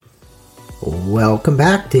Welcome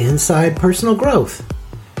back to Inside Personal Growth.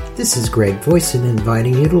 This is Greg Voisin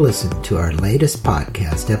inviting you to listen to our latest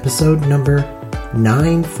podcast, episode number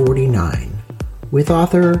 949, with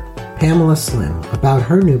author Pamela Slim about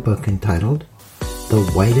her new book entitled The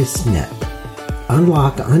Whitest Net.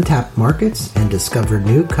 Unlock untapped markets and discover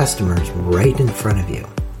new customers right in front of you.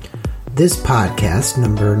 This podcast,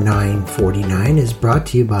 number 949, is brought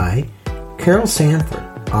to you by Carol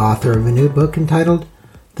Sanford, author of a new book entitled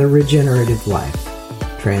The Regenerative Life.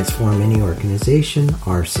 Transform any organization,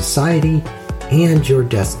 our society, and your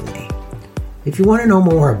destiny. If you want to know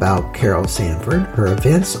more about Carol Sanford, her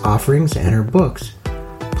events, offerings, and her books,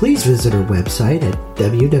 please visit her website at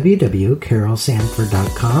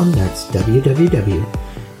www.carolsanford.com. That's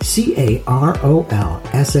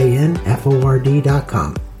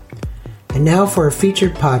www.carolsanford.com. And now for a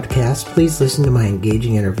featured podcast, please listen to my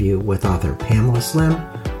engaging interview with author Pamela Slim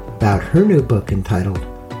about her new book entitled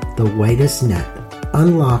The Whitest Net.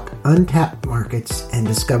 Unlock untapped markets and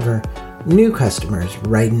discover new customers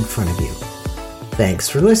right in front of you. Thanks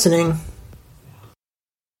for listening.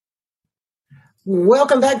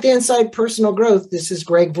 Welcome back to Inside Personal Growth. This is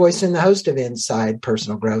Greg Voisin, the host of Inside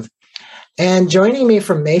Personal Growth. And joining me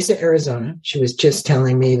from Mesa, Arizona, she was just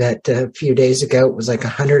telling me that a few days ago it was like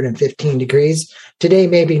 115 degrees. Today,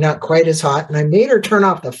 maybe not quite as hot. And I made her turn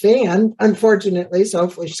off the fan, unfortunately, so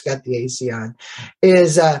hopefully she's got the AC on,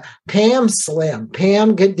 is Pam Slim.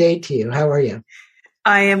 Pam, good day to you. How are you?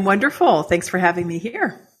 I am wonderful. Thanks for having me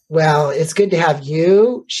here. Well, it's good to have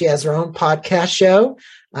you. She has her own podcast show.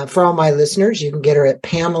 For all my listeners, you can get her at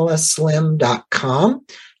PamelaSlim.com.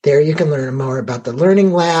 There you can learn more about the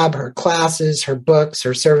Learning Lab, her classes, her books,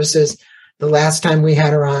 her services. The last time we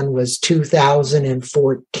had her on was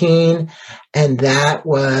 2014, and that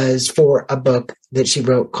was for a book that she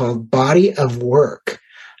wrote called Body of Work.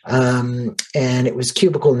 And it was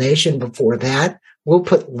Cubicle Nation before that. We'll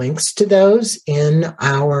put links to those in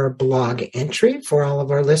our blog entry for all of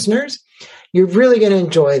our listeners. You're really going to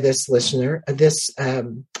enjoy this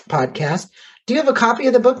podcast. Do you have a copy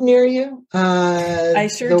of the book near you? I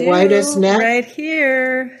sure do. The Whitest Net? Right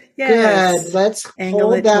here. Yes. Good. Let's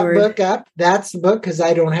hold that book up. That's the book because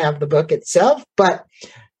I don't have the book itself, but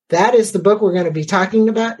that is the book we're going to be talking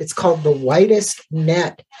about. It's called The Whitest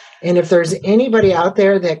Net. And if there's anybody out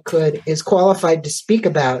there that is qualified to speak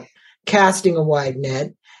about casting a wide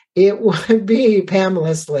net, it would be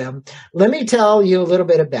Pamela Slim. Let me tell you a little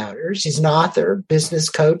bit about her. She's an author, business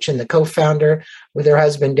coach, and the co-founder with her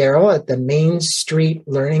husband, Daryl, at the Main Street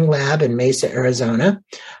Learning Lab in Mesa, Arizona.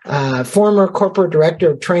 Former corporate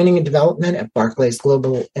director of training and development at Barclays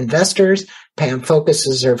Global Investors. Pam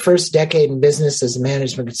focuses her first decade in business as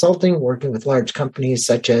management consulting, working with large companies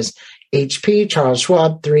such as HP, Charles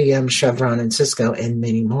Schwab, 3M, Chevron, and Cisco, and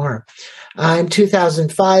many more. In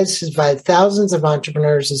 2005, she's advised thousands of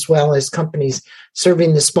entrepreneurs as well as companies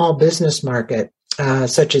serving the small business market,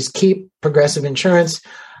 such as Keep, Progressive Insurance,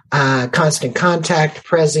 Constant Contact,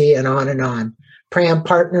 Prezi, and on and on. Pam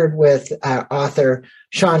partnered with author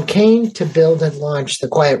Sean Kane to build and launch The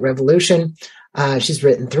Quiet Revolution. She's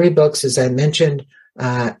written 3 books, as I mentioned,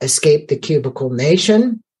 Escape the Cubicle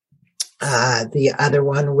Nation, the other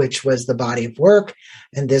one, which was The Body of Work,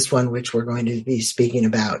 and this one, which we're going to be speaking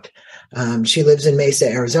about. She lives in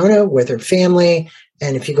Mesa, Arizona with her family.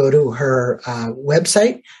 And if you go to her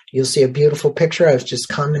website, you'll see a beautiful picture. I was just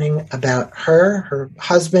commenting about her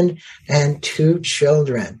husband, and 2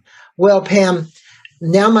 children. Well, Pam,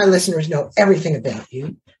 now my listeners know everything about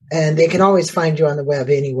you, and they can always find you on the web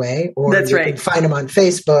anyway, or That's right. You can find them on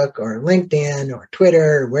Facebook or LinkedIn or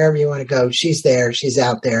Twitter or wherever you want to go. She's there. She's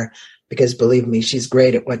out there. Because believe me, she's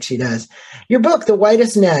great at what she does. Your book, The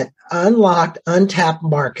Whitest Net, Unlocked Untapped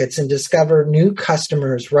Markets and Discover New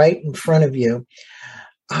Customers Right in Front of You.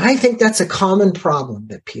 I think that's a common problem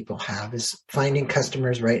that people have, is finding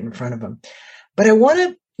customers right in front of them. But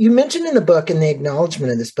you mentioned in the book, in the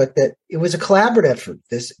acknowledgement of this book, that it was a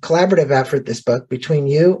collaborative effort, this book, between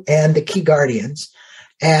you and the Key Guardians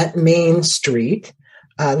at Main Street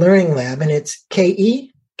Learning Lab. And it's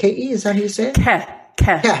K-E, is that how you say it?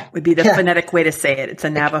 Keh would be the phonetic way to say it. It's a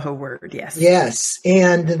Navajo word, yes. Yes.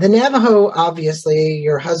 And the Navajo, obviously,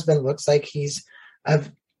 your husband looks like he's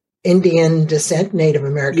of Indian descent, Native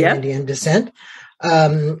American Indian descent.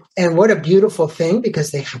 And what a beautiful thing, because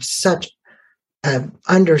they have such an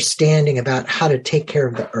understanding about how to take care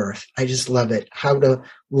of the earth. I just love it, how to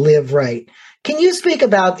live right. Can you speak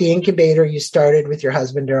about the incubator you started with your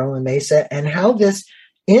husband, Daryl, in Mesa, and how this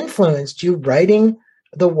influenced you writing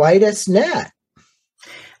The Whitest Net?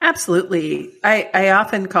 Absolutely. I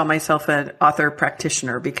often call myself an author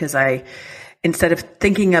practitioner because I instead of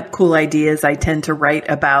thinking up cool ideas, I tend to write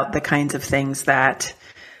about the kinds of things that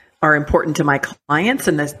are important to my clients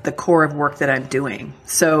and the core of work that I'm doing.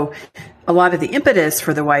 So a lot of the impetus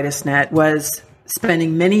for the Widest Net was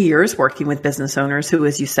spending many years working with business owners who,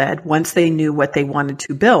 as you said, once they knew what they wanted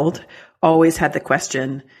to build, always had the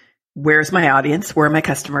question, where's my audience? Where are my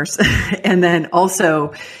customers? And then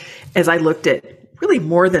also, as I looked at really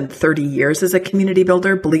more than 30 years as a community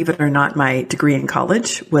builder, believe it or not, my degree in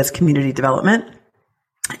college was community development.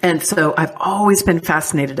 And so I've always been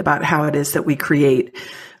fascinated about how it is that we create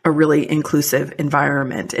a really inclusive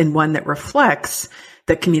environment and one that reflects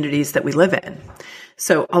the communities that we live in.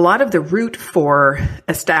 So a lot of the root for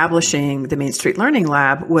establishing the Main Street Learning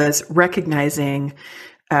Lab was recognizing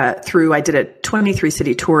I did a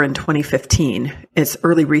 23-city tour in 2015. It's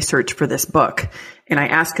early research for this book. And I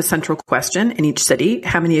asked a central question in each city.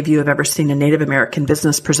 How many of you have ever seen a Native American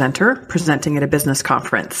business presenter presenting at a business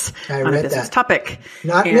conference on a business topic?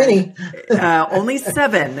 Not many. Only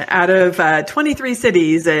 7 out of 23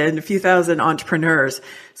 cities and a few thousand entrepreneurs.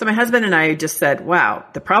 So my husband and I just said, wow,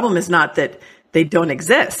 the problem is not that they don't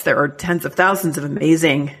exist. There are tens of thousands of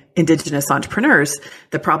amazing Indigenous entrepreneurs.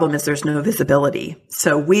 The problem is there's no visibility.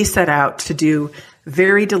 So we set out to do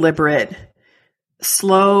very deliberate,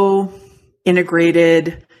 slow,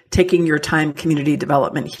 integrated, taking your time community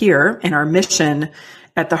development here. And our mission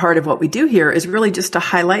at the heart of what we do here is really just to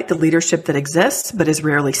highlight the leadership that exists, but is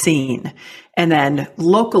rarely seen. And then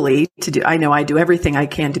locally I know I do everything I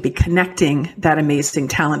can to be connecting that amazing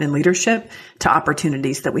talent and leadership to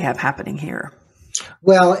opportunities that we have happening here.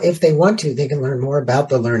 Well, if they want to, they can learn more about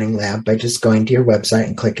the Learning Lab by just going to your website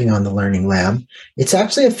and clicking on the Learning Lab. It's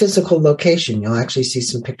actually a physical location. You'll actually see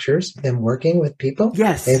some pictures of them working with people.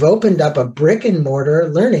 Yes. They've opened up a brick and mortar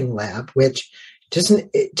Learning Lab, which just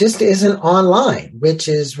isn't online, which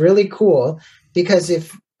is really cool because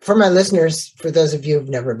for my listeners, for those of you who've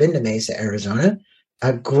never been to Mesa, Arizona,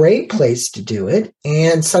 a great place to do it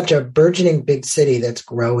and such a burgeoning big city that's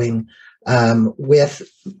growing with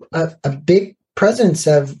a big presence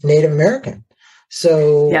of Native American.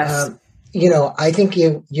 So, yes. I think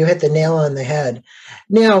you hit the nail on the head.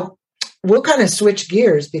 Now, we'll kind of switch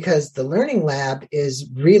gears because the Learning Lab is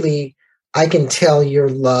really, I can tell, your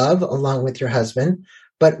love along with your husband,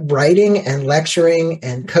 but writing and lecturing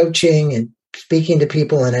and coaching and speaking to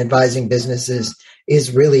people and advising businesses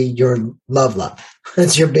is really your love.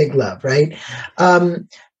 That's your big love, right?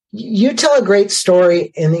 You tell a great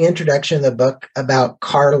story in the introduction of the book about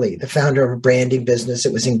Carly, the founder of a branding business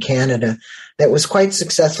that was in Canada that was quite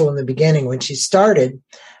successful in the beginning when she started,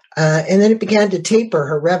 and then it began to taper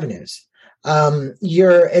her revenues.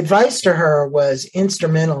 Your advice to her was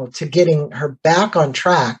instrumental to getting her back on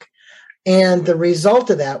track, and the result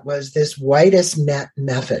of that was this Widest Net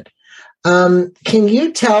method. Can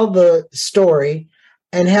you tell the story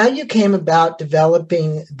and how you came about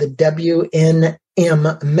developing the WNM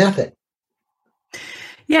method?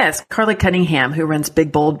 Yes, Carly Cunningham, who runs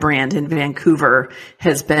Big Bold Brand in Vancouver,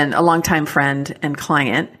 has been a longtime friend and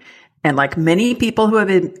client. And like many people who have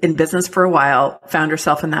been in business for a while, found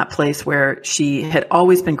herself in that place where she had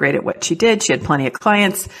always been great at what she did. She had plenty of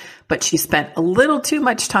clients, but she spent a little too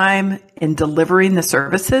much time in delivering the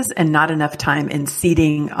services and not enough time in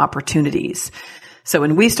seeding opportunities. So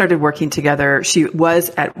when we started working together, she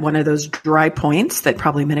was at one of those dry points that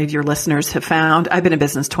probably many of your listeners have found. I've been in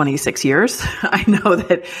business 26 years. I know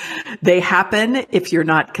that they happen if you're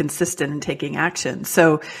not consistent in taking action.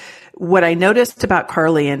 So what I noticed about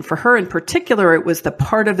Carly, and for her in particular, it was the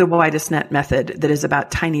part of the Widest Net method that is about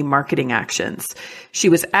tiny marketing actions. She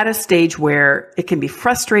was at a stage where it can be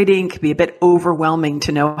frustrating, can be a bit overwhelming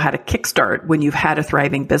to know how to kickstart when you've had a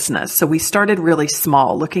thriving business. So we started really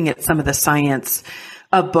small, looking at some of the science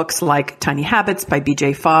of books like Tiny Habits by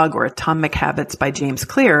BJ Fogg or Atomic Habits by James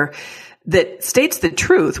Clear that states the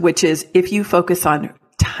truth, which is if you focus on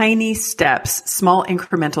tiny steps, small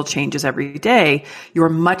incremental changes every day, you're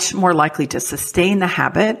much more likely to sustain the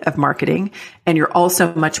habit of marketing. And you're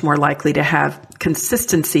also much more likely to have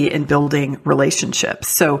consistency in building relationships.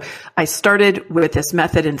 So I started with this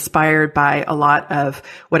method inspired by a lot of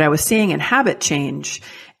what I was seeing in habit change.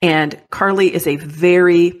 And Carly is a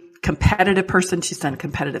very competitive person. She's done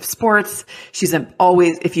competitive sports. She's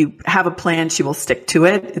always, if you have a plan, she will stick to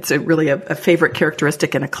it. It's really a favorite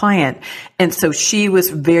characteristic in a client. And so she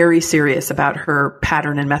was very serious about her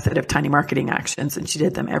pattern and method of tiny marketing actions. And she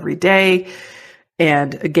did them every day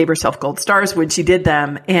and gave herself gold stars when she did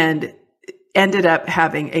them, and ended up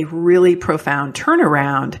having a really profound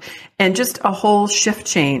turnaround and just a whole shift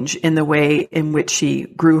change in the way in which she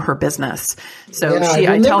grew her business. So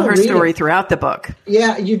I tell her story throughout the book.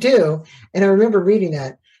 Yeah, you do. And I remember reading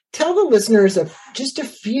that. tell the listeners of just a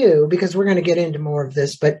few, because we're going to get into more of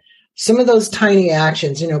this, but some of those tiny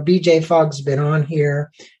actions. BJ Fogg's been on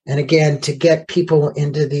here. And again, to get people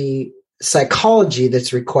into the psychology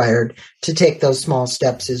that's required to take those small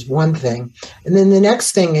steps is one thing. And then the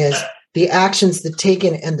next thing is the actions that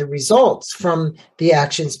taken and the results from the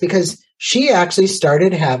actions, because she actually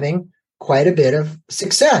started having quite a bit of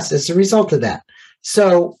success as a result of that.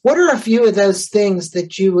 So what are a few of those things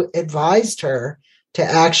that you advised her to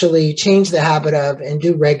actually change the habit of and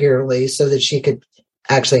do regularly so that she could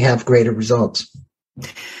actually have greater results?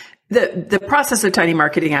 The process of tiny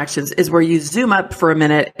marketing actions is where you zoom up for a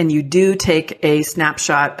minute and you do take a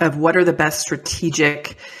snapshot of what are the best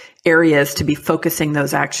strategic areas to be focusing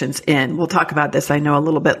those actions in. We'll talk about this, I know, a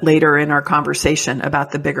little bit later in our conversation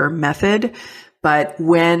about the bigger method. But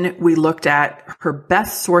when we looked at her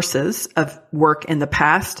best sources of work in the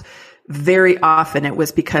past, very often it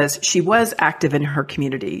was because she was active in her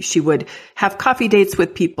community. She would have coffee dates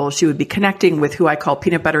with people. She would be connecting with who I call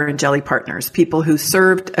peanut butter and jelly partners, people who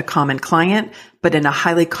served a common client, but in a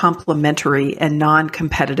highly complementary and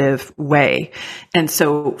non-competitive way. And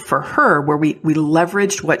so for her, where we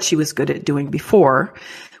leveraged what she was good at doing before,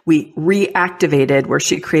 we reactivated where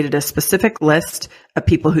she created a specific list of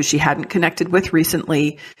people who she hadn't connected with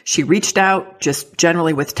recently. She reached out just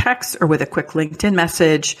generally with text or with a quick LinkedIn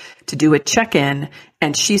message to do a check-in.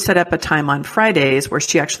 And she set up a time on Fridays where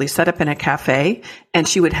she actually set up in a cafe, and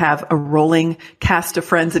she would have a rolling cast of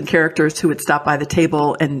friends and characters who would stop by the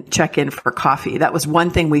table and check in for coffee. That was one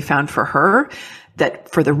thing we found for her, that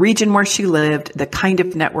for the region where she lived, the kind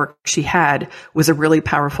of network she had was a really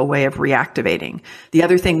powerful way of reactivating. The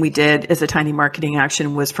other thing we did as a tiny marketing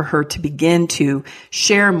action was for her to begin to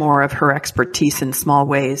share more of her expertise in small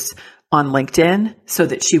ways on LinkedIn so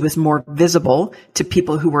that she was more visible to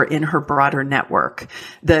people who were in her broader network.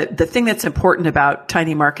 The thing that's important about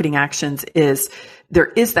tiny marketing actions is there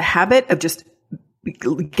is the habit of just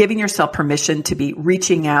giving yourself permission to be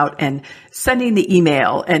reaching out and sending the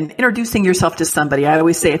email and introducing yourself to somebody. I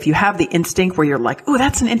always say if you have the instinct where you're like, oh,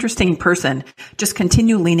 that's an interesting person, just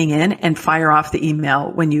continue leaning in and fire off the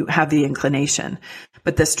email when you have the inclination.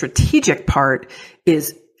 But the strategic part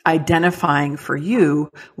is identifying for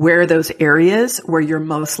you where those areas where you're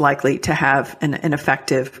most likely to have an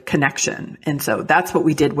effective connection. And so that's what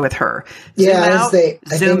we did with her.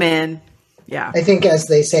 Zoom in. Yeah. I think as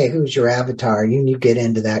they say, who's your avatar? You get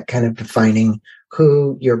into that kind of defining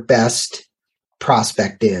who your best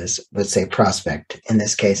prospect is. Let's say prospect in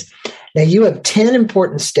this case. Now you have 10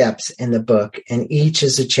 important steps in the book, and each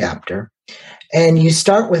is a chapter. And you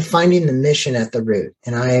start with finding the mission at the root.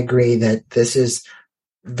 And I agree that this is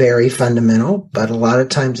very fundamental, but a lot of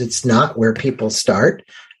times it's not where people start.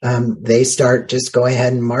 They start just go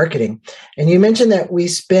ahead and marketing. And you mentioned that we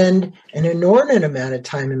spend an inordinate amount of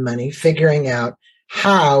time and money figuring out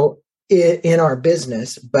how in our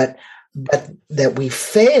business, but that we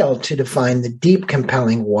fail to define the deep,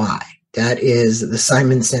 compelling why. That is the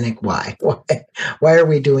Simon Sinek why. Why are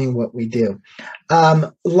we doing what we do?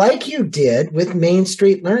 Like you did with Main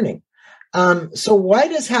Street Learning. So why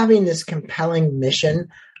does having this compelling mission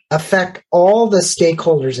affect all the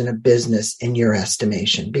stakeholders in a business in your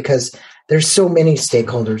estimation? Because there's so many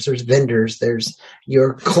stakeholders. There's vendors, there's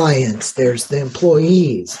your clients, there's the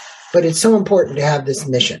employees. But it's so important to have this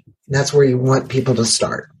mission. And that's where you want people to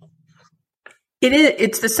start.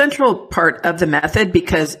 It's the central part of the method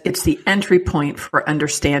because it's the entry point for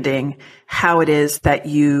understanding how it is that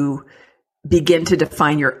you begin to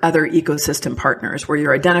define your other ecosystem partners, where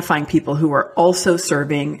you're identifying people who are also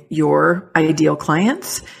serving your ideal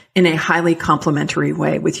clients in a highly complementary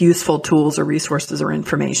way with useful tools or resources or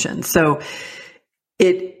information. So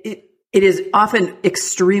it is often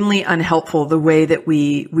extremely unhelpful the way that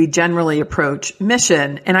we generally approach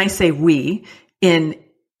mission. And I say we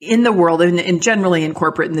in the world and generally in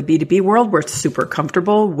corporate in the B2B world, we're super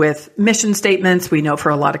comfortable with mission statements. We know for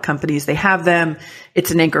a lot of companies, they have them. It's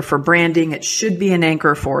an anchor for branding. It should be an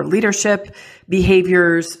anchor for leadership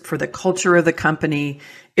behaviors, for the culture of the company.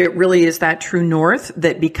 It really is that true north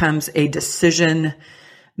that becomes a decision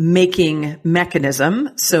making mechanism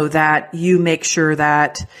so that you make sure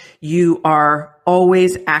that you are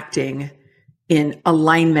always acting in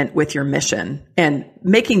alignment with your mission. And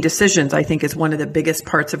making decisions, I think, is one of the biggest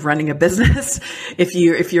parts of running a business. If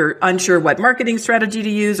you're unsure what marketing strategy to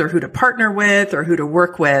use or who to partner with or who to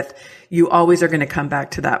work with, you always are going to come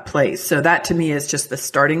back to that place. So that to me is just the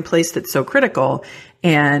starting place that's so critical.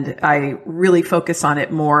 And I really focus on it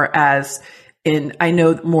more as in, I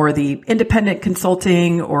know more the independent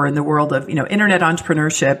consulting or in the world of, internet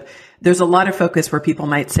entrepreneurship, there's a lot of focus where people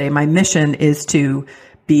might say, my mission is to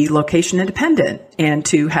be location independent and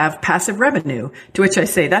to have passive revenue, to which I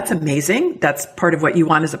say, that's amazing. That's part of what you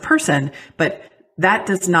want as a person, but that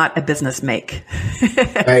does not a business make.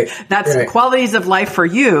 Right. That's right. Qualities of life for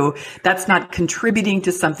you. That's not contributing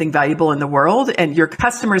to something valuable in the world. And your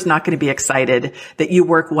customer's not going to be excited that you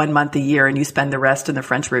work 1 month a year and you spend the rest in the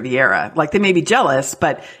French Riviera. Like, they may be jealous,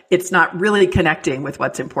 but it's not really connecting with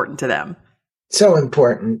what's important to them. So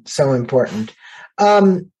important. So important.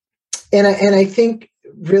 And I think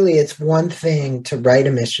really it's one thing to write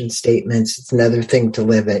a mission statements. It's another thing to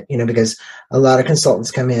live it, because a lot of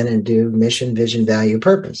consultants come in and do mission, vision, value,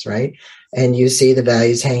 purpose, right? And you see the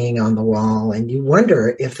values hanging on the wall and you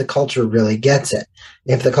wonder if the culture really gets it,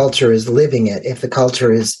 if the culture is living it, if the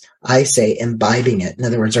culture is, I say, imbibing it. In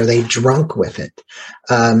other words, are they drunk with it?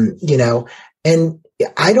 And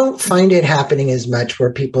I don't find it happening as much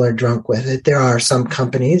where people are drunk with it. There are some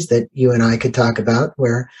companies that you and I could talk about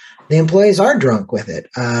where the employees are drunk with it.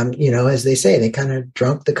 As they say, they kind of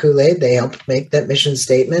drunk the Kool-Aid. They helped make that mission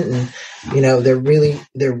statement, and they're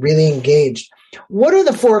really engaged. What are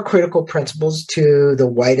the 4 critical principles to the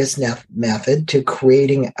Whitest method to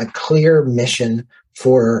creating a clear mission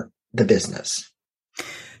for the business?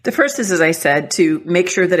 The first is, as I said, to make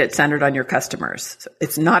sure that it's centered on your customers. So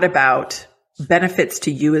it's not about benefits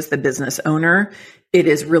to you as the business owner. It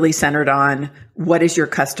is really centered on what is your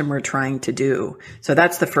customer trying to do. So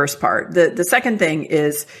that's the first part. The second thing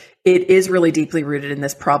is it is really deeply rooted in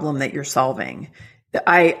this problem that you're solving.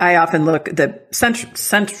 I often look at the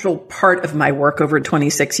central part of my work over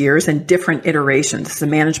 26 years and different iterations as a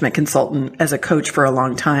management consultant, as a coach for a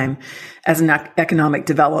long time, as an economic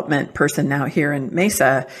development person now here in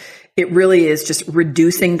Mesa. It really is just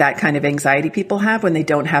reducing that kind of anxiety people have when they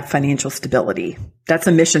don't have financial stability. That's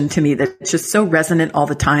a mission to me that's just so resonant all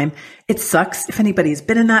the time. It sucks if anybody's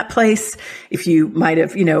been in that place. If you might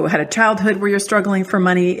have, had a childhood where you're struggling for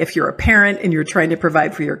money, if you're a parent and you're trying to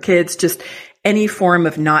provide for your kids, just any form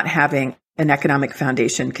of not having an economic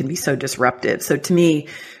foundation can be so disruptive. So to me,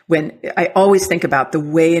 when I always think about the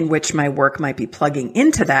way in which my work might be plugging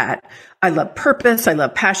into that, I love purpose, I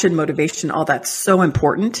love passion, motivation, all that's so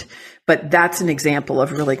important. But that's an example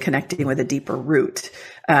of really connecting with a deeper root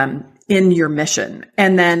in your mission.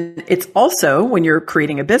 And then it's also when you're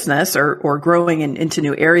creating a business or growing into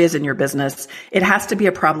new areas in your business, it has to be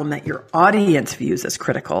a problem that your audience views as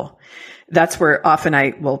critical. That's where often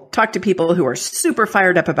I will talk to people who are super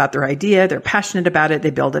fired up about their idea. They're passionate about it. They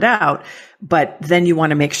build it out. But then you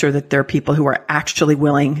want to make sure that there are people who are actually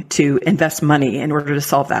willing to invest money in order to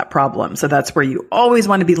solve that problem. So that's where you always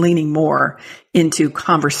want to be leaning more into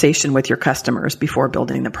conversation with your customers before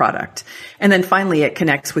building the product. And then finally, it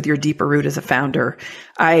connects with your deeper root as a founder.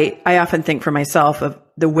 I often think for myself of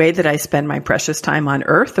the way that I spend my precious time on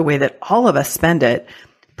earth, the way that all of us spend it.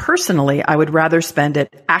 Personally, I would rather spend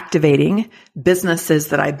it activating businesses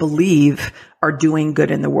that I believe are doing good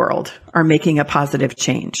in the world, are making a positive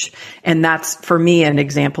change. And that's, for me, an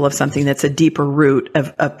example of something that's a deeper root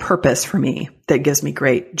of a purpose for me that gives me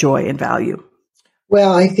great joy and value.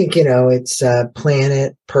 Well, I think, it's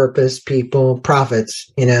planet, purpose, people,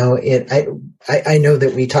 profits. I know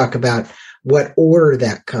that we talk about what order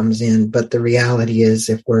that comes in, but the reality is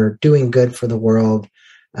if we're doing good for the world,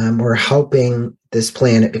 we're helping this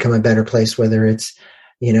planet become a better place, whether it's,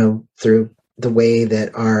 through the way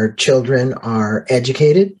that our children are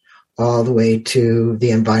educated, all the way to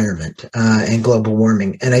the environment and global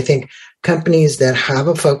warming. And I think companies that have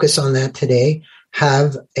a focus on that today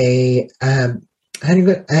have a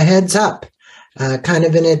heads up, kind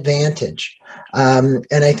of an advantage. And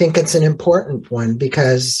I think it's an important one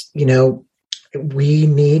because, we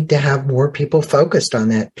need to have more people focused on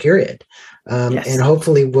that, period. Yes. And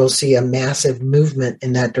hopefully we'll see a massive movement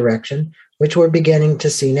in that direction, which we're beginning to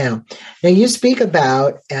see now. Now, you speak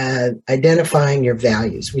about identifying your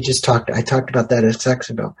values. I talked about that a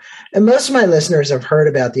second ago. And most of my listeners have heard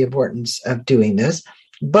about the importance of doing this.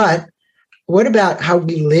 But what about how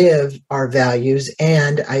we live our values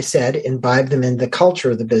and, I said, imbibe them in the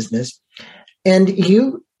culture of the business? And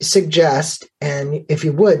you suggest, and if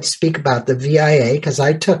you would, speak about the VIA, because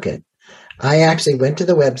I took it. I actually went to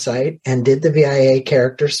the website and did the VIA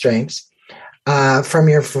character strengths from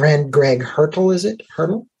your friend Greg Hartle, is it?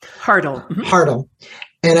 Hartle. Mm-hmm. Hartle.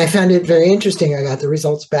 And I found it very interesting. I got the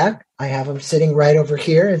results back. I have them sitting right over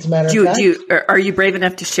here, as a matter of fact. Are you brave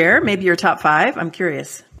enough to share maybe your top 5? I'm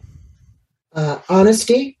curious.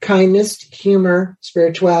 Honesty, kindness, humor,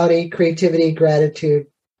 spirituality, creativity, gratitude,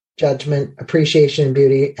 judgment, appreciation,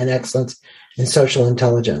 beauty, and excellence, and social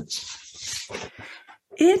intelligence.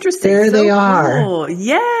 Interesting. There they are. Cool.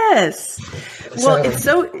 Yes. Well,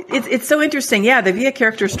 it's so interesting. Yeah, the VIA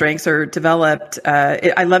character strengths are developed.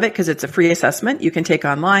 I love it because it's a free assessment you can take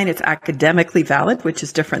online. It's academically valid, which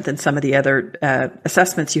is different than some of the other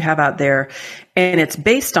assessments you have out there. And it's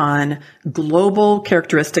based on global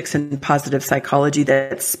characteristics and positive psychology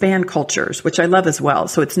that span cultures, which I love as well.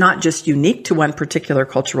 So it's not just unique to one particular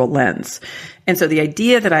cultural lens. And so the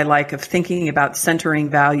idea that I like of thinking about centering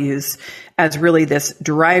values as really this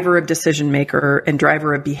driver of decision maker and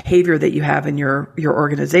driver of behavior that you have in your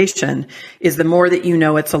organization is the more that you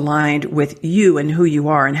know it's aligned with you and who you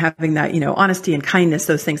are, and having that, honesty and kindness,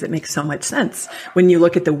 those things that make so much sense when you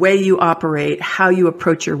look at the way you operate, how you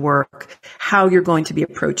approach your work, how you're going to be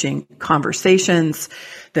approaching conversations,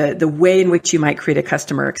 the way in which you might create a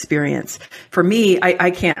customer experience. For me,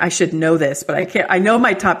 I should know this, but I know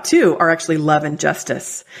my top two are actually love and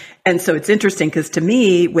justice. And so it's interesting because to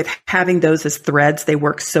me, with having those as threads, they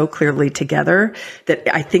work so clearly together that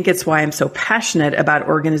I think it's why I'm so passionate about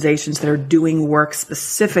organizations that are doing work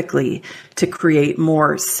specifically to create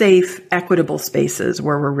more safe, equitable spaces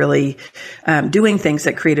where we're really doing things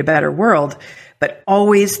that create a better world. But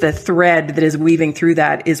always the thread that is weaving through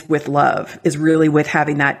that is with love, is really with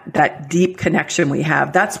having that deep connection we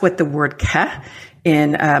have. That's what the word Keh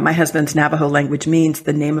in my husband's Navajo language means,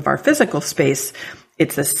 the name of our physical space.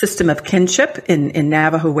 It's a system of kinship. In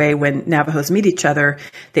Navajo way, when Navajos meet each other,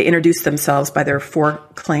 they introduce themselves by their 4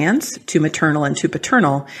 clans, 2 maternal and 2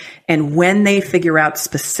 paternal. And when they figure out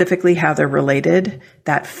specifically how they're related,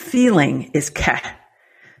 that feeling is Keh.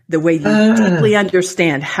 The way you deeply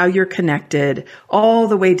understand how you're connected all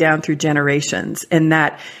the way down through generations. And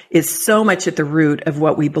that is so much at the root of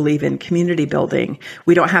what we believe in community building.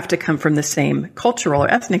 We don't have to come from the same cultural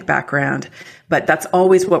or ethnic background, but that's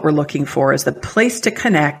always what we're looking for, is the place to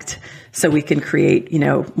connect so we can create,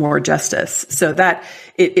 more justice. So that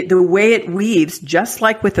the way it weaves, just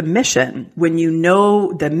like with a mission, when you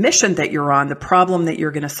know the mission that you're on, the problem that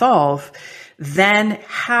you're going to solve, then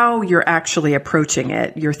how you're actually approaching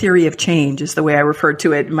it. Your theory of change is the way I referred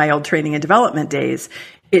to it in my old training and development days.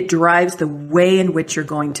 It drives the way in which you're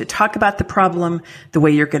going to talk about the problem, the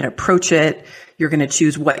way you're going to approach it. You're going to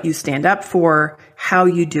choose what you stand up for, how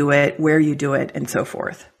you do it, where you do it, and so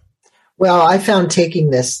forth. Well, I found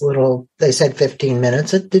taking this they said 15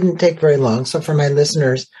 minutes. It didn't take very long. So for my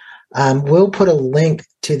listeners, we'll put a link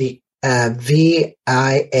to the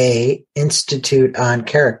VIA Institute on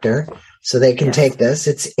Character, so they can take this.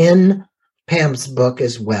 It's in Pam's book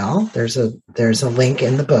as well. There's a link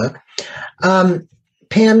in the book.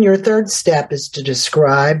 Pam, your third step is to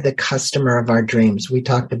describe the customer of our dreams. We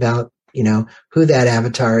talked about, who that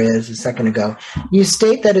avatar is a second ago. You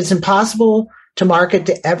state that it's impossible to market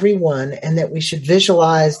to everyone and that we should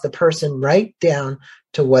visualize the person right down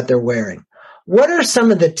to what they're wearing. What are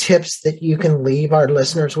some of the tips that you can leave our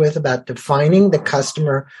listeners with about defining the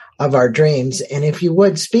customer of our dreams? And if you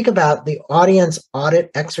would, speak about the audience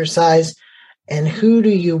audit exercise and who do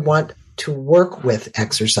you want to work with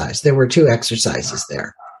exercise? There were 2 exercises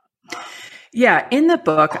there. Yeah, in the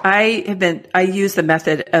book, I use the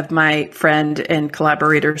method of my friend and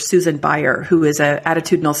collaborator, Susan Beyer, who is an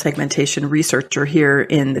attitudinal segmentation researcher here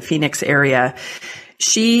in the Phoenix area.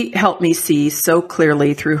 She helped me see so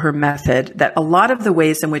clearly through her method that a lot of the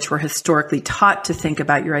ways in which we're historically taught to think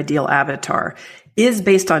about your ideal avatar is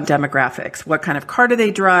based on demographics. What kind of car do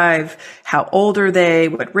they drive? How old are they?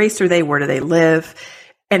 What race are they? Where do they live?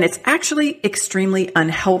 And it's actually extremely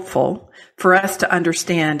unhelpful for us to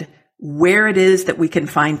understand where it is that we can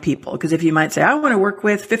find people. Because if you might say, I want to work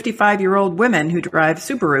with 55-year-old women who drive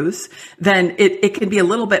Subarus, then it can be a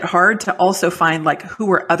little bit hard to also find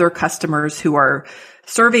who are other customers who are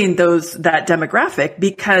serving that demographic,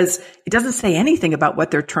 because it doesn't say anything about what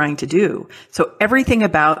they're trying to do. So everything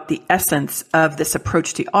about the essence of this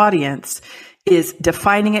approach to audience is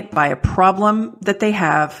defining it by a problem that they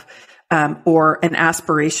have, or an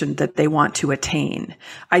aspiration that they want to attain.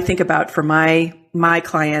 I think about for my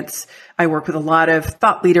clients, I work with a lot of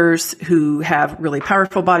thought leaders who have really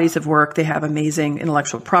powerful bodies of work. They have amazing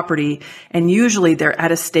intellectual property. And usually they're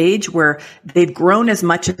at a stage where they've grown as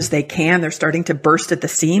much as they can. They're starting to burst at the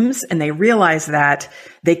seams, and they realize that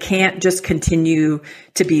they can't just continue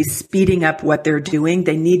to be speeding up what they're doing.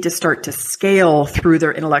 They need to start to scale through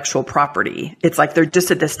their intellectual property. It's like they're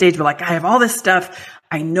just at this stage where I have all this stuff.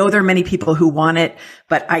 I know there are many people who want it,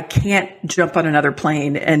 but I can't jump on another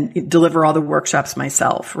plane and deliver all the workshops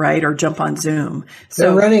myself, right? Or jump on Zoom.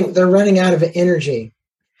 So they're running out of energy.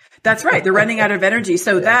 That's right. They're running out of energy.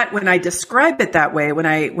 So that when I describe it that way, when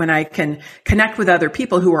I can connect with other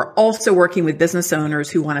people who are also working with business owners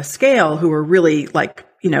who want to scale, who are really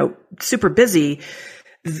super busy,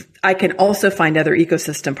 I can also find other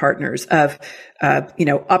ecosystem partners of,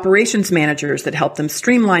 operations managers that help them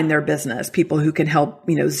streamline their business, people who can help,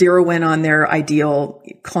 zero in on their ideal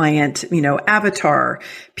client, avatar,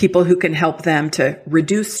 people who can help them to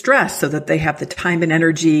reduce stress so that they have the time and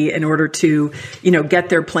energy in order to, get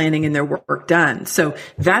their planning and their work done. So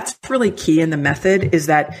that's really key in the method, is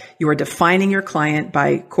that you are defining your client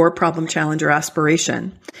by core problem, challenge, or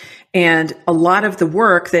aspiration. And a lot of the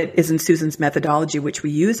work that is in Susan's methodology, which we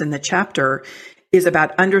use in the chapter, is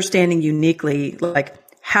about understanding uniquely, like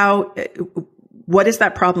what is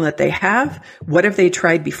that problem that they have? What have they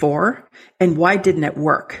tried before? And why didn't it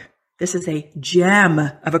work? This is a gem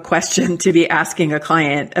of a question to be asking a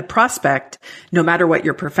client, a prospect, no matter what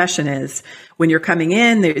your profession is. When you're coming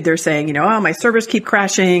in, they're saying, my servers keep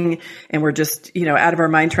crashing and we're just, out of our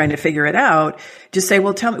mind trying to figure it out. Just say,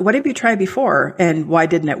 well, tell me, what have you tried before and why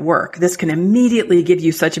didn't it work? This can immediately give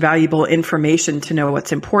you such valuable information to know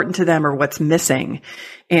what's important to them or what's missing.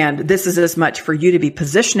 And this is as much for you to be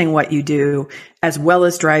positioning what you do, as well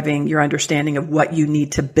as driving your understanding of what you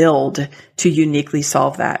need to build to uniquely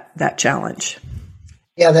solve that challenge.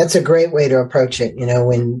 Yeah, that's a great way to approach it.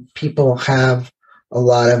 When people have a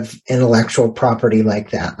lot of intellectual property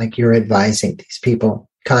like that, like you're advising these people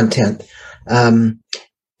content, and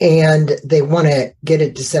they want to get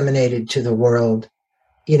it disseminated to the world,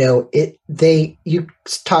 you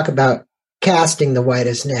talk about casting the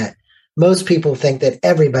widest net. Most people think that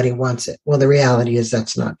everybody wants it. Well, the reality is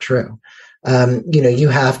that's not true. You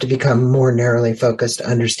have to become more narrowly focused to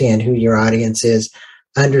understand who your audience is,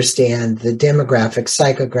 understand the demographics,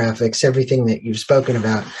 psychographics, everything that you've spoken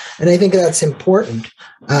about. And I think that's important.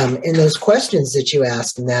 In those questions that you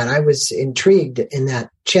asked in that, I was intrigued in that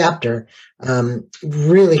chapter.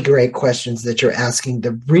 Really great questions that you're asking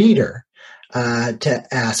the reader to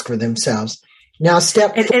ask for themselves. Now,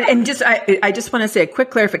 I just want to say a quick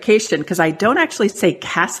clarification, because I don't actually say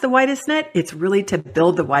cast the widest net. It's really to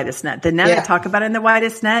build the widest net. The net I talk about in the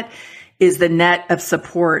widest net is the net of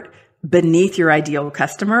support beneath your ideal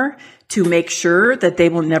customer to make sure that they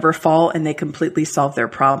will never fall and they completely solve their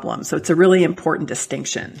problem. So it's a really important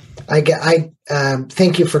distinction. I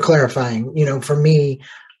thank you for clarifying. For me,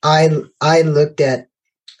 I looked at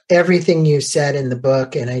everything you said in the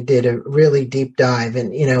book and I did a really deep dive,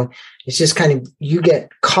 and, it's just kind of, you get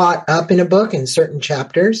caught up in a book in certain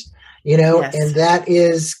chapters, yes. And that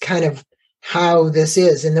is kind of how this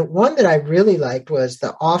is. And the one that I really liked was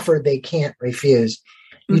the offer they can't refuse.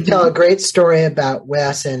 You tell a great story about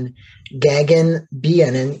Wes and Gagan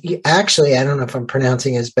Bian. And actually, I don't know if I'm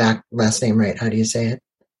pronouncing his last name right. How do you say it?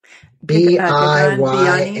 Biya.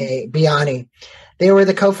 Biani. They were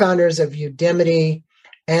the co-founders of Udemy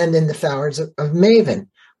and then the founders of Maven.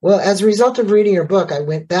 Well, as a result of reading your book, I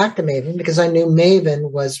went back to Maven because I knew Maven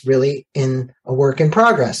was really in a work in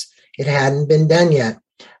progress. It hadn't been done yet.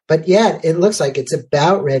 But yet, it looks like it's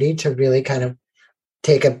about ready to really kind of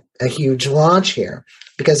take a huge launch here,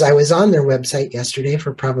 because I was on their website yesterday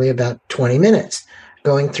for probably about 20 minutes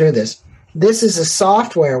going through this. This is a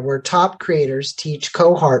software where top creators teach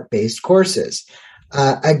cohort-based courses.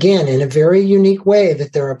 Again, in a very unique way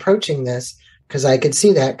that they're approaching this, because I could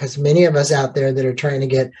see that, because many of us out there that are trying to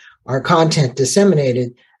get our content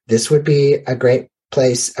disseminated, this would be a great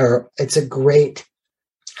place, or it's a great,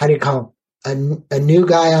 how do you call it? A new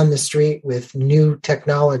guy on the street with new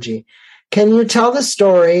technology. Can you tell the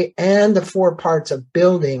story and the 4 parts of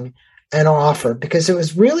building an offer? Because it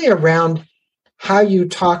was really around how you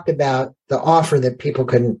talked about the offer that people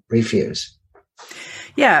couldn't refuse.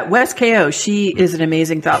 Yeah, Wes Ko, she is an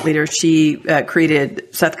amazing thought leader. She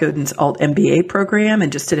created Seth Godin's Alt MBA program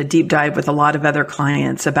and just did a deep dive with a lot of other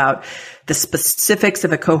clients about the specifics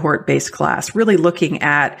of a cohort-based class, really looking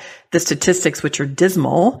at the statistics, which are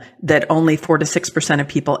dismal, that only 4 to 6% of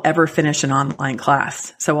people ever finish an online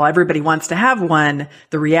class. So while everybody wants to have one,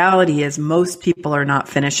 the reality is most people are not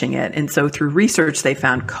finishing it. And so through research, they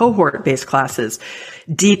found cohort-based classes,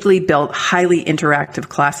 deeply built, highly interactive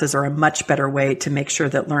classes are a much better way to make sure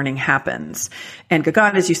that learning happens. And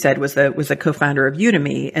Gagan, as you said, was the co-founder of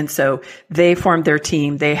Udemy. And so they formed their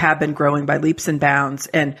team. They have been growing by leaps and bounds.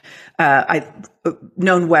 And I've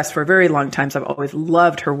known Wes for a very long time, so I've always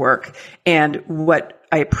loved her work. And what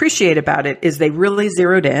I appreciate about it is they really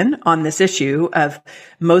zeroed in on this issue of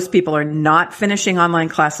most people are not finishing online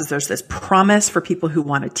classes. There's this promise for people who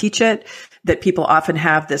want to teach it, that people often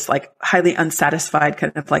have this like highly unsatisfied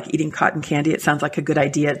kind of like eating cotton candy. It sounds like a good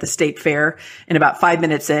idea at the state fair. And about 5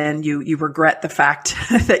 minutes in, you regret the fact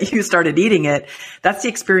that you started eating it. That's the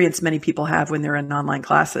experience many people have when they're in online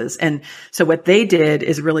classes. And so what they did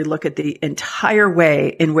is really look at the entire entire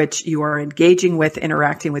way in which you are engaging with,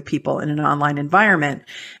 interacting with people in an online environment.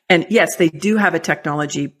 And yes, they do have a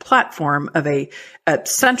technology platform of a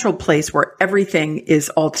central place where everything is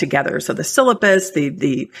all together. So the syllabus,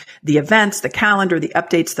 the events, the calendar, the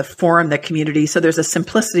updates, the forum, the community. So there's a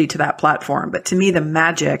simplicity to that platform. But to me, the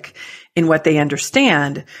magic in what they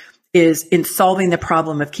understand is in solving the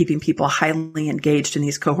problem of keeping people highly engaged in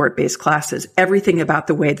these cohort-based classes. Everything about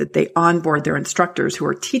the way that they onboard their instructors who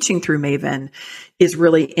are teaching through Maven is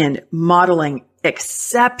really in modeling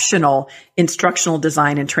exceptional instructional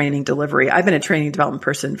design and training delivery. I've been a training development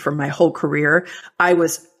person for my whole career. I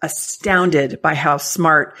was astounded by how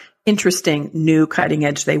smart, interesting, new, cutting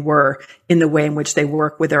edge they were in the way in which they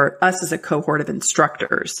work with us as a cohort of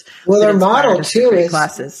instructors. Well, their model too is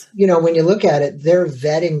classes. When you look at it, they're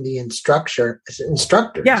vetting the instructors.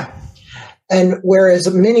 Yeah. And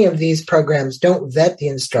whereas many of these programs don't vet the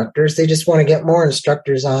instructors, they just want to get more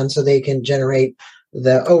instructors on so they can generate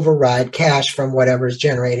the override cash from whatever's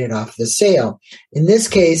generated off the sale. In this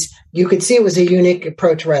case, you could see it was a unique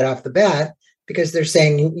approach right off the bat, because they're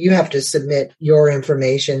saying you have to submit your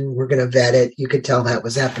information. We're going to vet it. You could tell that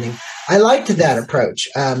was happening. I liked that approach.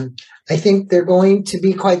 I think they're going to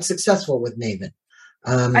be quite successful with Maven.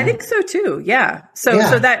 I think so too. Yeah. So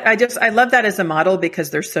that I love that as a model because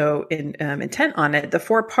they're so intent on it. The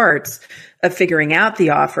 4 parts of figuring out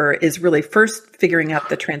the offer is really first figuring out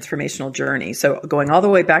the transformational journey. So going all the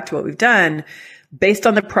way back to what we've done, based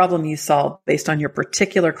on the problem you solve, based on your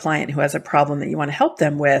particular client who has a problem that you want to help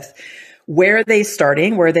them with. Where are they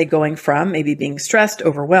starting? Where are they going from? Maybe being stressed,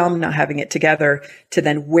 overwhelmed, not having it together, to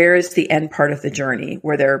then where is the end part of the journey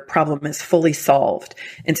where their problem is fully solved?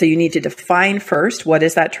 And so you need to define first, what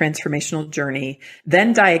is that transformational journey?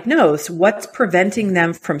 Then diagnose what's preventing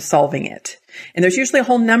them from solving it. And there's usually a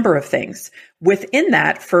whole number of things. Within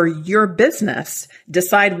that, for your business,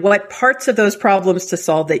 decide what parts of those problems to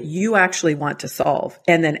solve that you actually want to solve.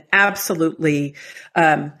 And then absolutely,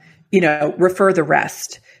 refer the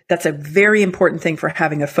rest. That's a very important thing for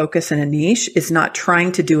having a focus and a niche, is not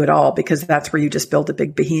trying to do it all, because that's where you just build a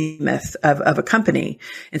big behemoth of a company.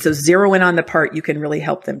 And so zero in on the part you can really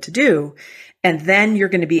help them to do. And then you're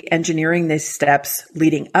going to be engineering these steps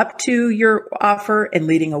leading up to your offer and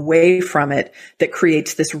leading away from it that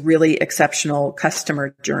creates this really exceptional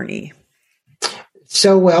customer journey.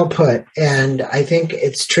 So well put. And I think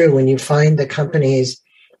it's true when you find the companies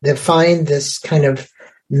that find this kind of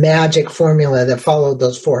magic formula that followed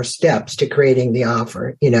those 4 steps to creating the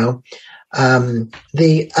offer.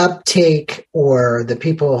 The uptake or the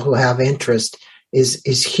people who have interest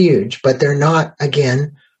is huge, but they're not,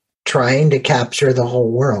 again, trying to capture the whole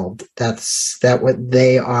world. That's what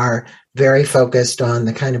they are very focused on,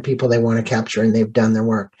 the kind of people they want to capture, and they've done their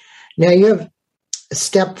work. Now you have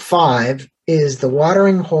step 5 is the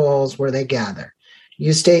watering holes where they gather.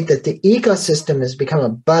 You state that the ecosystem has become a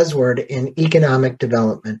buzzword in economic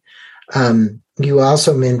development. You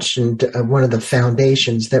also mentioned one of the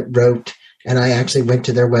foundations that wrote, and I actually went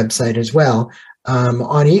to their website as well, on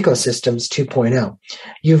Ecosystems 2.0.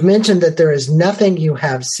 You've mentioned that there is nothing you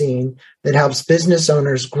have seen that helps business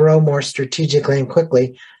owners grow more strategically and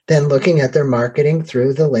quickly than looking at their marketing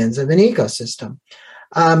through the lens of an ecosystem.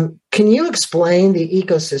 Can you explain the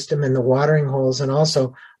ecosystem and the watering holes, and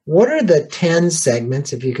also what are the 10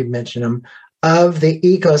 segments, if you could mention them, of the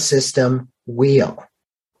ecosystem wheel?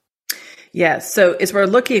 Yes. So as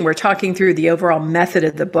we're talking through the overall method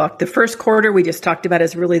of the book. The first quarter we just talked about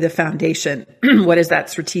is really the foundation. What is that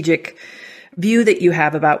strategic view that you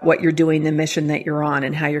have about what you're doing, the mission that you're on,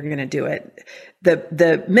 and how you're going to do it?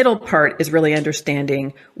 The middle part is really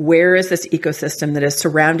understanding where is this ecosystem that is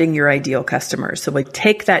surrounding your ideal customer. So we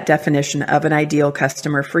take that definition of an ideal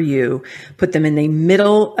customer for you, put them in the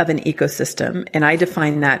middle of an ecosystem. And I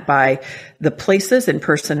define that by the places in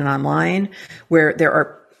person and online where there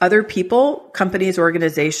are other people, companies,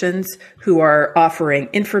 organizations who are offering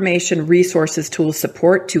information, resources, tools,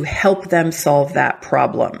 support to help them solve that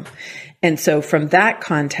problem. And so from that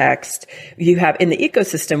context, you have in the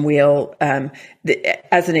ecosystem wheel,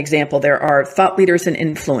 as an example, there are thought leaders and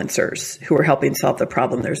influencers who are helping solve the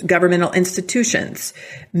problem. There's governmental institutions,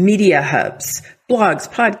 media hubs, blogs,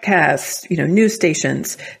 podcasts, news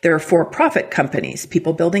stations. There are for-profit companies,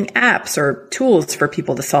 people building apps or tools for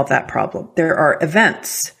people to solve that problem. There are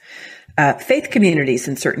events, faith communities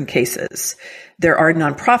in certain cases. There are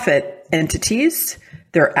nonprofit entities.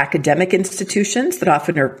 There are academic institutions that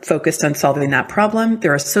often are focused on solving that problem.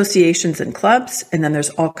 There are associations and clubs, and then there's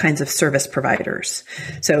all kinds of service providers.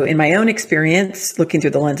 So in my own experience, looking through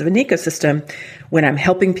the lens of an ecosystem, when I'm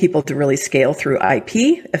helping people to really scale through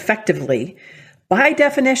IP effectively, by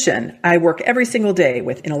definition, I work every single day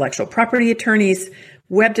with intellectual property attorneys,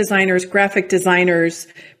 web designers, graphic designers,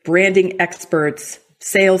 branding experts,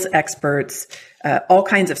 sales experts, all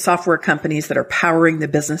kinds of software companies that are powering the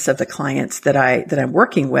business of the clients that I'm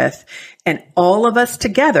working with. And all of us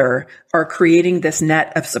together are creating this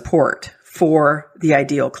net of support for the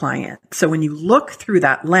ideal client. So when you look through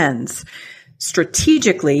that lens,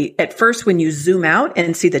 strategically, at first, when you zoom out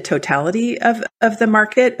and see the totality of the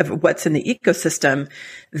market, of what's in the ecosystem,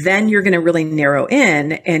 then you're going to really narrow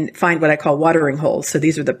in and find what I call watering holes. So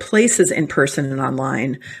these are the places in person and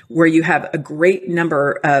online where you have a great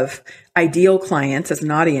number of ideal clients as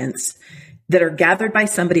an audience that are gathered by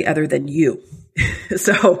somebody other than you.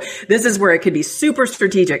 So this is where it could be super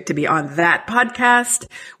strategic to be on that podcast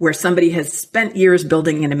where somebody has spent years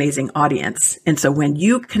building an amazing audience. And so when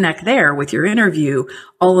you connect there with your interview,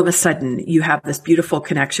 all of a sudden you have this beautiful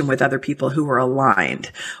connection with other people who are aligned.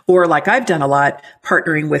 Or like I've done a lot,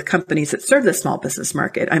 partnering with companies that serve the small business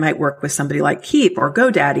market. I might work with somebody like Keep or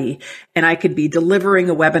GoDaddy, and I could be delivering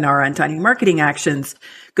a webinar on tiny marketing actions.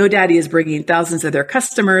 GoDaddy is bringing thousands of their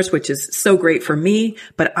customers, which is so great for me,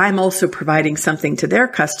 but I'm also providing something to their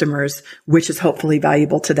customers, which is hopefully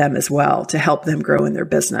valuable to them as well to help them grow in their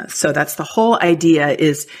business. So that's the whole idea,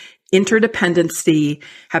 is interdependency,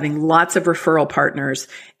 having lots of referral partners.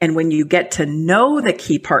 And when you get to know the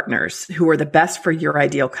key partners who are the best for your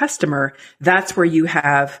ideal customer, that's where you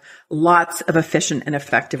have lots of efficient and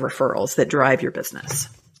effective referrals that drive your business.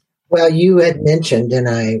 Well, you had mentioned, and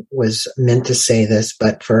I was meant to say this,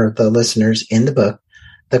 but for the listeners in the book,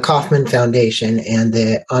 the Kauffman Foundation and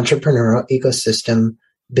the Entrepreneurial Ecosystem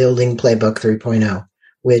Building Playbook 3.0,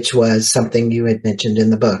 which was something you had mentioned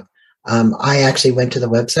in the book. I actually went to the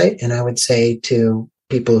website, and I would say to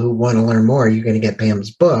people who want to learn more, you're going to get Pam's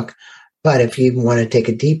book. But if you want to take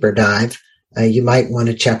a deeper dive, you might want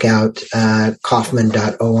to check out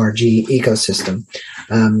Kauffman.org ecosystem.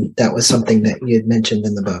 That was something that you had mentioned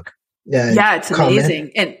in the book. Yeah, it's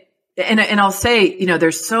amazing. And I'll say,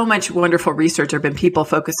 there's so much wonderful research. There have been people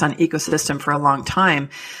focused on ecosystem for a long time.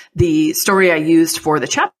 The story I used for the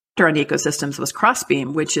chapter on ecosystems was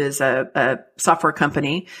Crossbeam, which is a software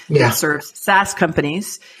company that serves SaaS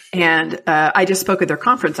companies. And I just spoke at their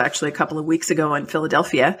conference actually a couple of weeks ago in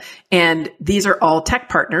Philadelphia. And these are all tech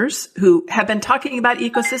partners who have been talking about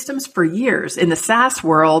ecosystems for years. In the SaaS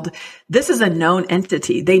world, this is a known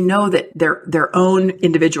entity. They know that their own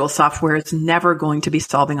individual software is never going to be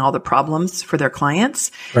solving all the problems for their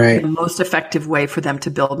clients. Right. The most effective way for them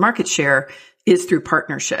to build market share is through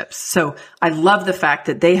partnerships. So I love the fact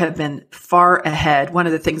that they have been far ahead. One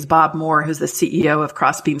of the things Bob Moore, who's the CEO of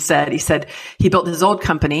Crossbeam, said he built his old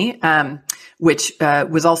company, which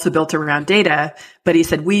was also built around data. But he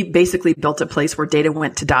said, we basically built a place where data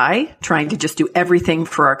went to die, trying to just do everything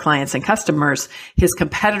for our clients and customers. His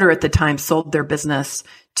competitor at the time sold their business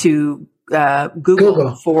to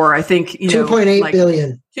Google for, I think, $2.8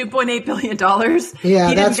 billion. $2.8 billion. Yeah,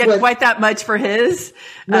 he didn't get quite that much for his.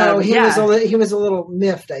 No, he was a little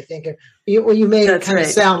miffed, I think. You made it kind of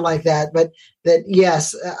sound like that, but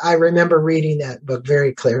yes, I remember reading that book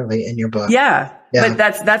very clearly in your book. Yeah. But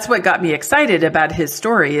that's what got me excited about his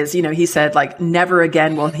story is, he said, never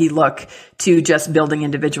again will he look to just building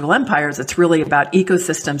individual empires. It's really about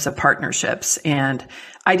ecosystems of partnerships. And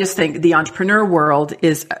I just think the entrepreneur world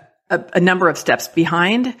is a number of steps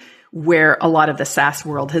behind where a lot of the SaaS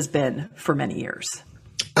world has been for many years.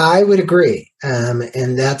 I would agree.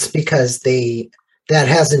 And that's because that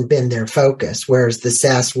hasn't been their focus. Whereas the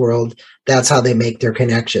SaaS world, that's how they make their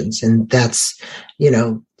connections. And that's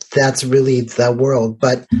really the world.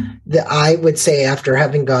 But I would say after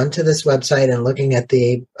having gone to this website and looking at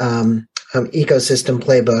the ecosystem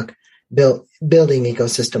playbook, building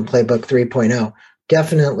ecosystem playbook 3.0,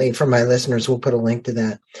 definitely for my listeners, we'll put a link to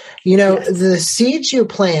that. The seeds you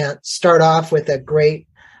plant start off with a great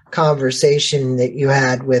conversation that you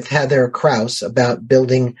had with Heather Kraus about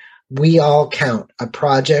building We All Count, a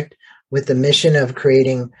project with the mission of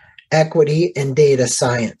creating equity in data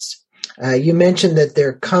science. You mentioned that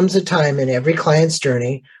there comes a time in every client's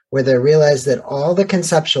journey where they realize that all the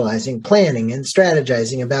conceptualizing, planning, and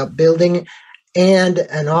strategizing about building and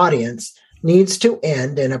an audience needs to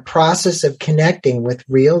end, and a process of connecting with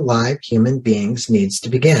real live human beings needs to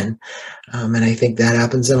begin. And I think that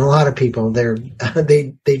happens in a lot of people.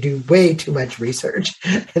 They do way too much research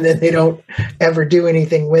and then they don't ever do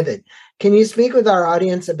anything with it. Can you speak with our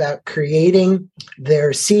audience about creating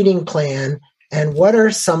their seeding plan, and what are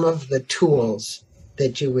some of the tools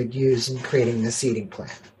that you would use in creating the seeding plan?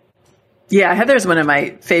 Yeah, Heather's one of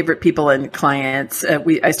my favorite people and clients.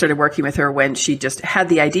 I started working with her when she just had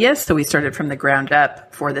the idea. So we started from the ground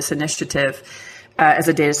up for this initiative. as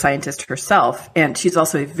a data scientist herself. And she's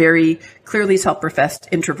also a very clearly self-professed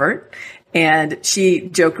introvert. And she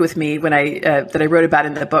joked with me when that I wrote about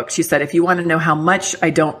in the book. She said, if you want to know how much I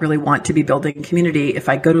don't really want to be building community, if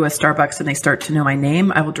I go to a Starbucks and they start to know my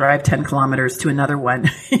name, I will drive 10 kilometers to another one,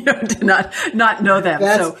 to not know them.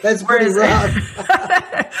 That's pretty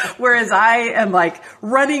rough. Whereas I am like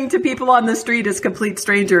running to people on the street as complete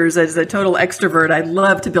strangers, as a total extrovert. I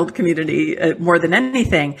love to build community more than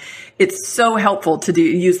anything. It's so helpful to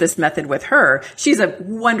use this method with her. She's a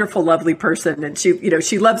wonderful, lovely person, and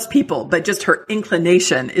she loves people, but just her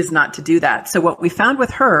inclination is not to do that. So what we found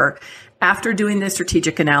with her, after doing this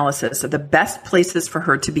strategic analysis of the best places for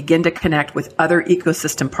her to begin to connect with other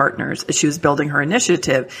ecosystem partners as she was building her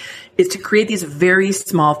initiative, is to create these very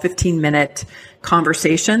small 15-minute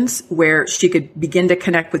conversations where she could begin to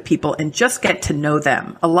connect with people and just get to know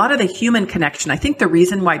them. A lot of the human connection, I think the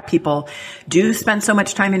reason why people do spend so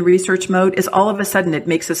much time in research mode is all of a sudden it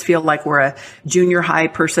makes us feel like we're a junior high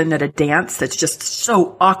person at a dance that's just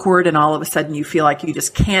so awkward, and all of a sudden you feel like you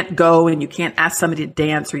just can't go and you can't ask somebody to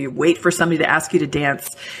dance, or you wait for somebody to ask you to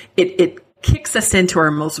dance. It kicks us into our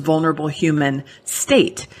most vulnerable human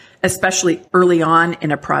state, especially early on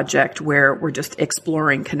in a project where we're just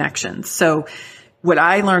exploring connections. So what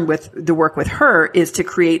I learned with the work with her is to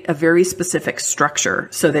create a very specific structure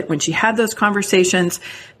so that when she had those conversations,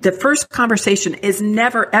 the first conversation is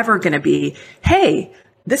never, ever going to be, hey,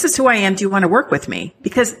 this is who I am. Do you want to work with me?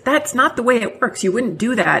 Because that's not the way it works. You wouldn't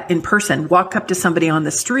do that in person. Walk up to somebody on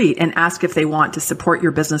the street and ask if they want to support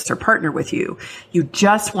your business or partner with you. You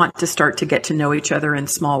just want to start to get to know each other in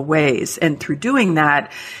small ways. And through doing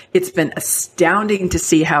that, it's been astounding to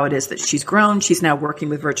see how it is that she's grown. She's now working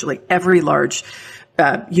with virtually every large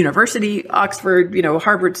university, Oxford,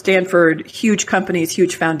 Harvard, Stanford, huge companies,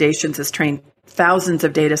 huge foundations, has trained thousands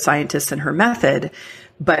of data scientists in her method.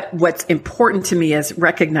 But what's important to me is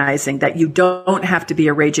recognizing that you don't have to be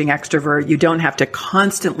a raging extrovert. You don't have to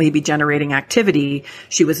constantly be generating activity.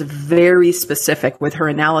 She was very specific with her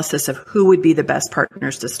analysis of who would be the best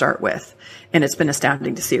partners to start with. And it's been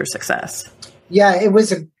astounding to see her success. Yeah,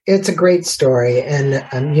 it's a great story.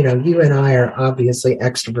 And, you and I are obviously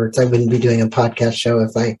extroverts. I wouldn't be doing a podcast show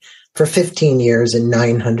for 15 years and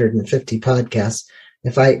 950 podcasts,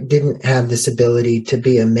 if I didn't have this ability to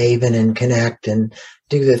be a maven and connect and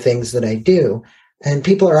do the things that I do. And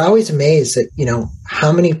people are always amazed at,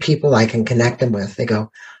 how many people I can connect them with. They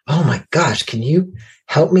go, oh my gosh, can you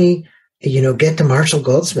help me, get to Marshall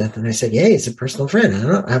Goldsmith? And I said, yeah, he's a personal friend. I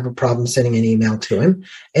don't have a problem sending an email to him.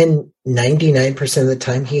 And 99% of the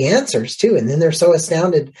time he answers too. And then they're so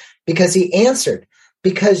astounded because he answered,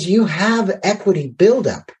 because you have equity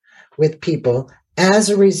buildup with people as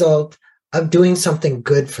a result of doing something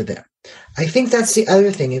good for them. I think that's the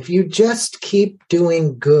other thing. If you just keep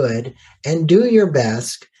doing good and do your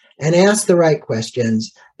best and ask the right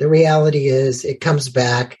questions, the reality is it comes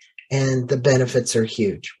back and the benefits are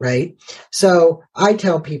huge, right? So I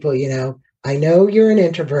tell people, I know you're an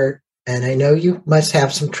introvert and I know you must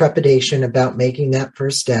have some trepidation about making that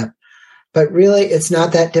first step, but really it's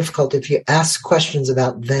not that difficult if you ask questions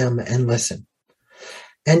about them and listen.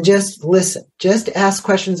 And just listen, just ask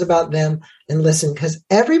questions about them and listen, because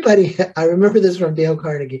everybody, I remember this from Dale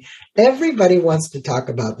Carnegie, everybody wants to talk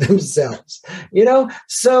about themselves,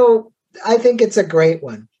 so I think it's a great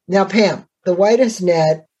one. Now, Pam, The Whitest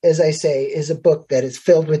Net, as I say, is a book that is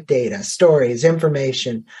filled with data, stories,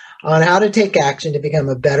 information on how to take action to become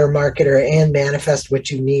a better marketer and manifest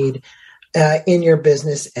what you need in your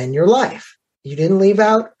business and your life. You didn't leave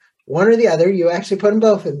out one or the other. You actually put them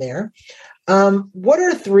both in there. What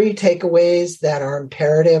are 3 takeaways that are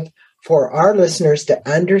imperative for our listeners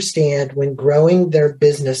to understand when growing their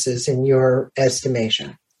businesses in your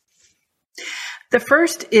estimation? The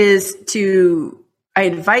first is I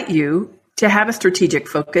invite you to have a strategic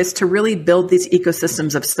focus to really build these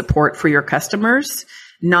ecosystems of support for your customers,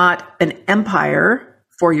 not an empire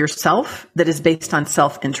for yourself that is based on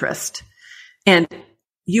self-interest. And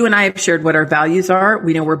you and I have shared what our values are.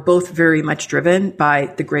 We know we're both very much driven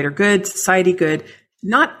by the greater good, society good.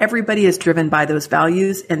 Not everybody is driven by those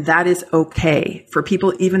values, and that is okay. For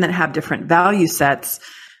people even that have different value sets,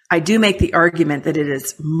 I do make the argument that it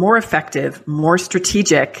is more effective, more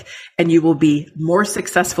strategic, and you will be more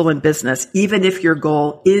successful in business, even if your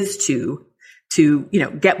goal is to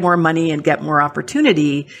get more money and get more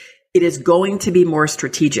opportunity. it is going to be more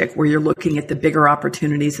strategic where you're looking at the bigger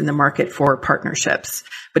opportunities in the market for partnerships.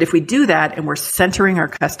 But if we do that and we're centering our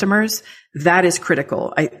customers, that is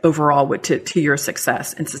critical overall to your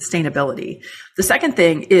success and sustainability. The second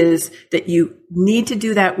thing is that you need to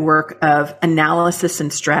do that work of analysis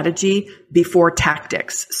and strategy before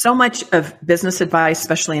tactics. So much of business advice,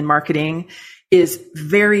 especially in marketing, is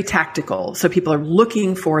very tactical. So people are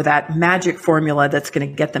looking for that magic formula that's going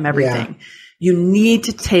to get them everything. Yeah. You need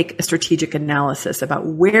to take a strategic analysis about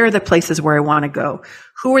where are the places where I want to go.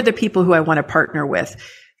 Who are the people who I want to partner with?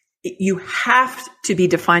 You have to be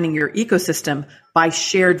defining your ecosystem by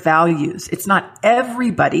shared values. It's not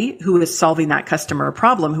everybody who is solving that customer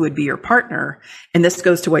problem who would be your partner. And this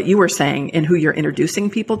goes to what you were saying and who you're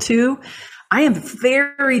introducing people to. I am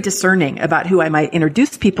very discerning about who I might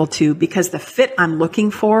introduce people to because the fit I'm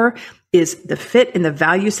looking for is the fit in the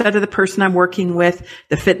value set of the person I'm working with,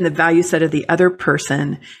 the fit in the value set of the other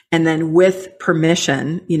person, and then with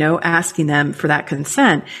permission, asking them for that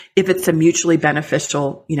consent. If it's a mutually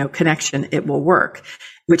beneficial, connection, it will work,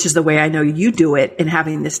 which is the way I know you do it in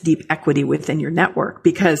having this deep equity within your network.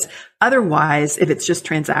 Because otherwise, if it's just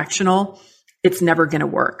transactional, it's never going to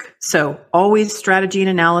work. So always strategy and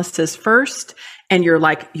analysis first. And you're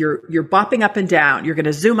bopping up and down. You're going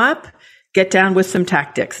to zoom up, get down with some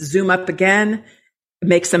tactics, zoom up again,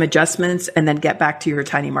 make some adjustments, and then get back to your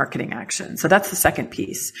tiny marketing action. So that's the second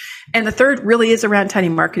piece. And the third really is around tiny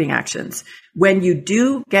marketing actions. When you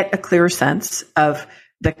do get a clearer sense of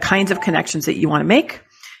the kinds of connections that you want to make,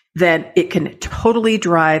 then it can totally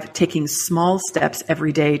drive taking small steps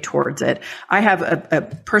every day towards it. I have a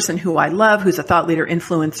person who I love, who's a thought leader,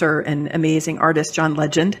 influencer, and amazing artist. John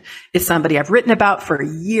Legend is somebody I've written about for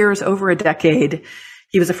years, over a decade.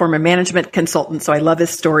 He was a former management consultant, so I love his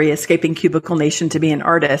story, escaping cubicle nation to be an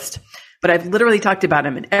artist. But I've literally talked about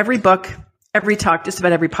him in every book, every talk, just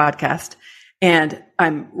about every podcast. And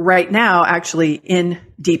I'm right now actually in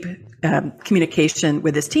deep communication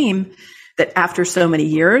with his team that after so many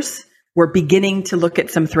years, we're beginning to look at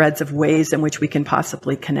some threads of ways in which we can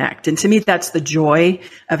possibly connect. And to me, that's the joy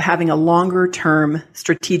of having a longer term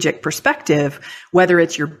strategic perspective, whether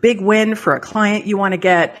it's your big win for a client you want to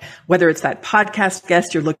get, whether it's that podcast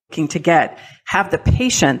guest you're looking to get, have the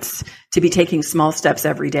patience to be taking small steps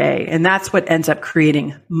every day. And that's what ends up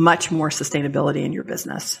creating much more sustainability in your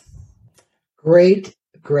business. Great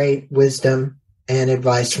wisdom and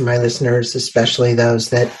advice from my listeners, especially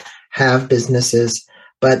those that have businesses.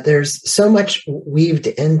 But there's so much weaved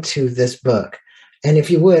into this book. And if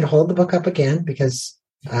you would, hold the book up again, because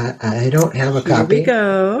I don't have a copy. Here we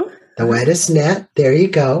go. The Whitest Net. There you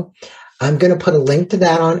go. I'm going to put a link to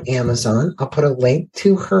that on Amazon. I'll put a link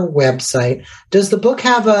to her website. Does the book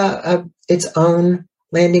have its own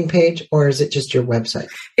landing page, or is it just your website?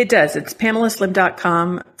 It does. It's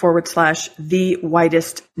PamelaSlim.com/The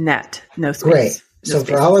Whitest Net. No space. Great. So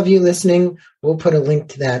for all of you listening, we'll put a link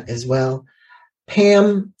to that as well.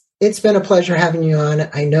 Pam, it's been a pleasure having you on.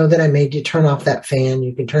 I know that I made you turn off that fan.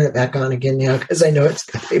 You can turn it back on again now because I know it's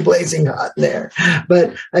going to be blazing hot in there.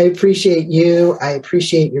 But I appreciate you. I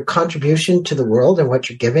appreciate your contribution to the world and what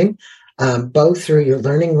you're giving, both through your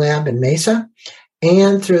learning lab in Mesa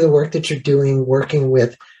and through the work that you're doing, working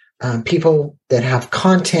with people that have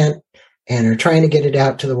content and are trying to get it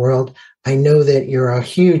out to the world. I know that you're a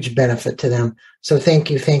huge benefit to them. So thank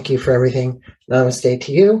you for everything. Namaste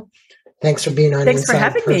to you. Thanks for being on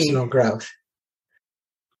Inside Personal Growth.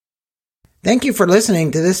 Thank you for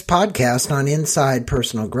listening to this podcast on Inside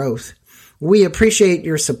Personal Growth. We appreciate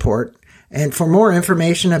your support. And for more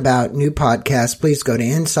information about new podcasts, please go to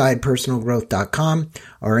InsidePersonalGrowth.com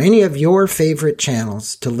or any of your favorite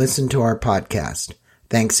channels to listen to our podcast.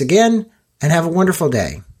 Thanks again, and have a wonderful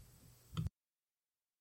day.